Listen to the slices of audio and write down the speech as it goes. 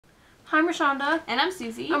Hi, I'm Richanda. And I'm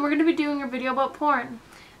Susie. And we're going to be doing a video about porn.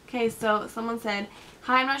 Okay, so someone said,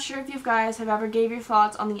 "Hi, I'm not sure if you guys have ever gave your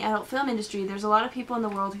thoughts on the adult film industry. There's a lot of people in the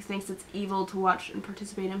world who thinks it's evil to watch and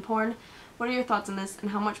participate in porn. What are your thoughts on this,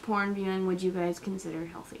 and how much porn viewing would you guys consider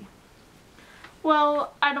healthy?"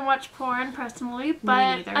 Well, I don't watch porn personally,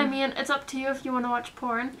 but I mean, it's up to you if you want to watch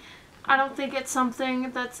porn. I don't think it's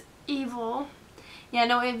something that's evil. Yeah,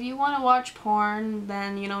 no, if you want to watch porn,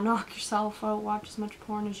 then, you know, knock yourself out, watch as much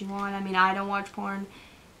porn as you want. I mean, I don't watch porn,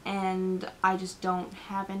 and I just don't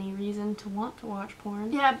have any reason to want to watch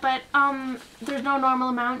porn. Yeah, but there's no normal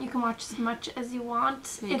amount. You can watch as much as you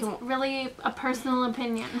want. It's really a personal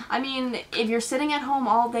opinion. I mean, if you're sitting at home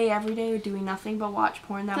all day, every day, doing nothing but watch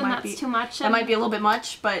porn, that might be too much. That might be a little bit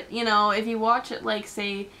much, but, you know, if you watch it, like,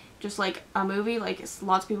 say, just like a movie, like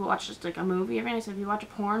lots of people watch just like a movie every night, so if you watch a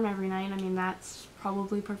porn every night, I mean, that's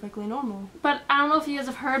probably perfectly normal. But I don't know if you guys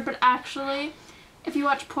have heard, but actually, if you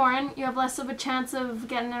watch porn, you have less of a chance of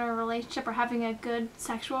getting in a relationship or having a good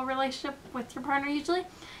sexual relationship with your partner usually,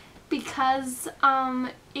 because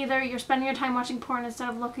either you're spending your time watching porn instead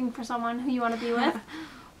of looking for someone who you want to be with,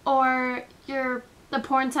 or the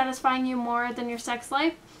porn satisfying you more than your sex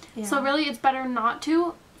life. Yeah. So really, it's better not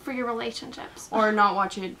to for your relationships. Or not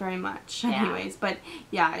watch it very much anyways. But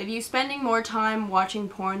yeah, if you're spending more time watching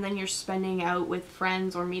porn than you're spending out with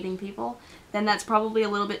friends or meeting people, then that's probably a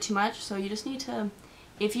little bit too much. So you just need to,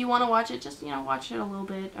 if you want to watch it, just, you know, watch it a little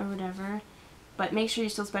bit or whatever. But make sure you're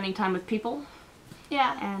still spending time with people.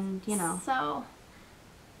 Yeah. And, you know. So,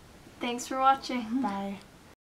 thanks for watching. Bye.